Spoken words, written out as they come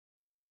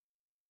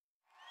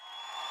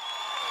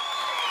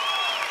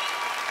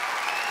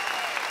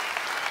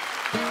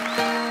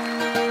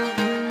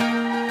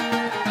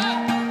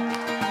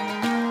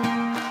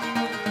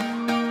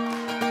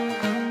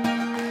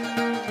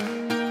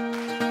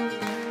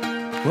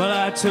Well,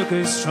 I took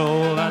a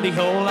stroll down the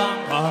old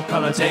long park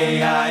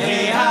holiday. I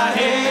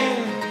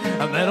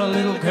met a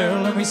little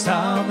girl and we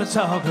stopped to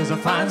talk. It was a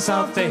fine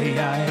soft day.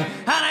 And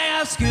I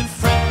asked, good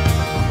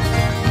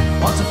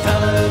friend, what's a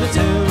fella to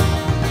do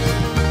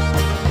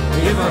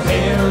if her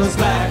hair is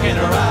black and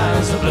her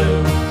eyes are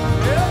blue?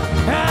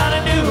 And I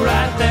knew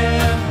right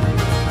then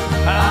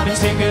I'd be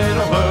taking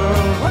a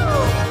whirl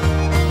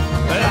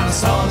down a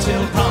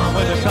Salthill pond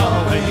with a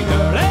Galway girl.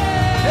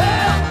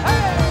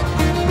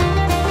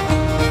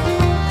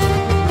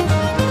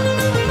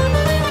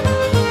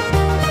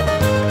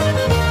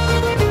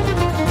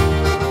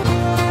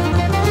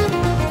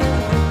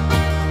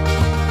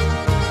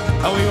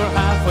 We were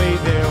halfway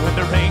there when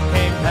the rain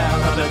came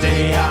down on the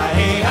day.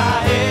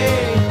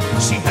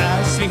 She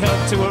asked me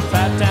up to her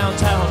flat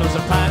downtown. It was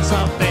a fine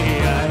soft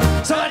day.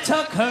 So I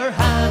took her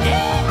hand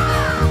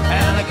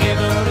and I gave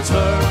her a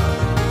twirl,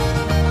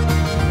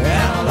 and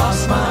I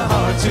lost my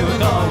heart to a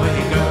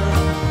Galway girl.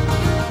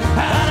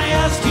 And I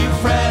asked you,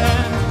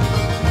 friend,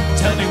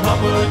 tell me what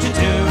would you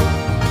do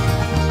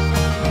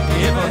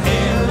if her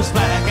hair was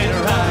black and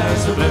her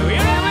eyes were blue?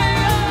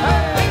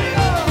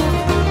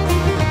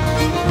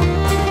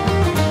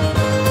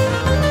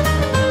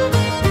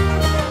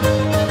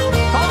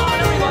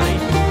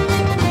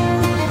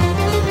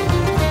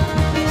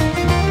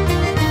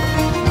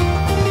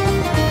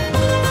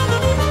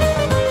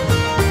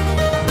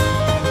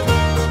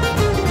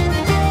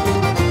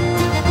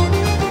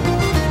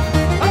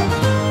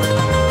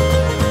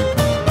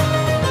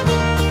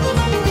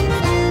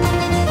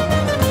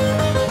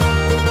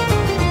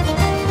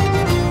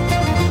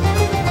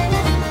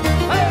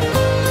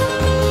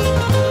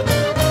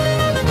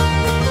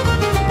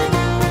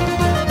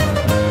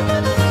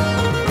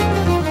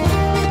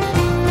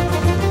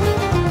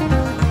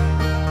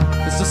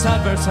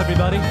 Sad verse,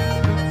 everybody.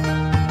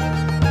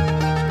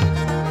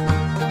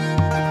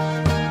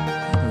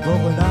 But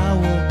when I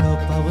woke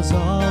up, I was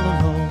all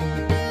alone.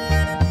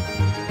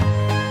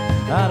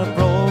 Had a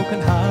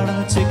broken heart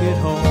and a ticket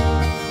home.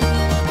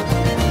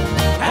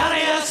 And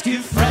I ask you,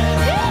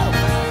 friend,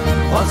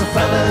 what's a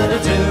fella to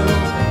do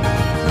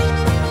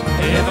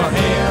if her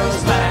hair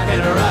is black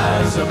and her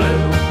eyes are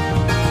blue?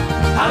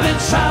 I've been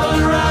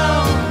traveling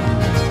around,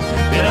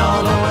 been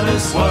all over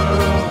this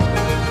world.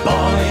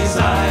 Boys,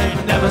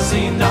 I've never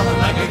seen nothing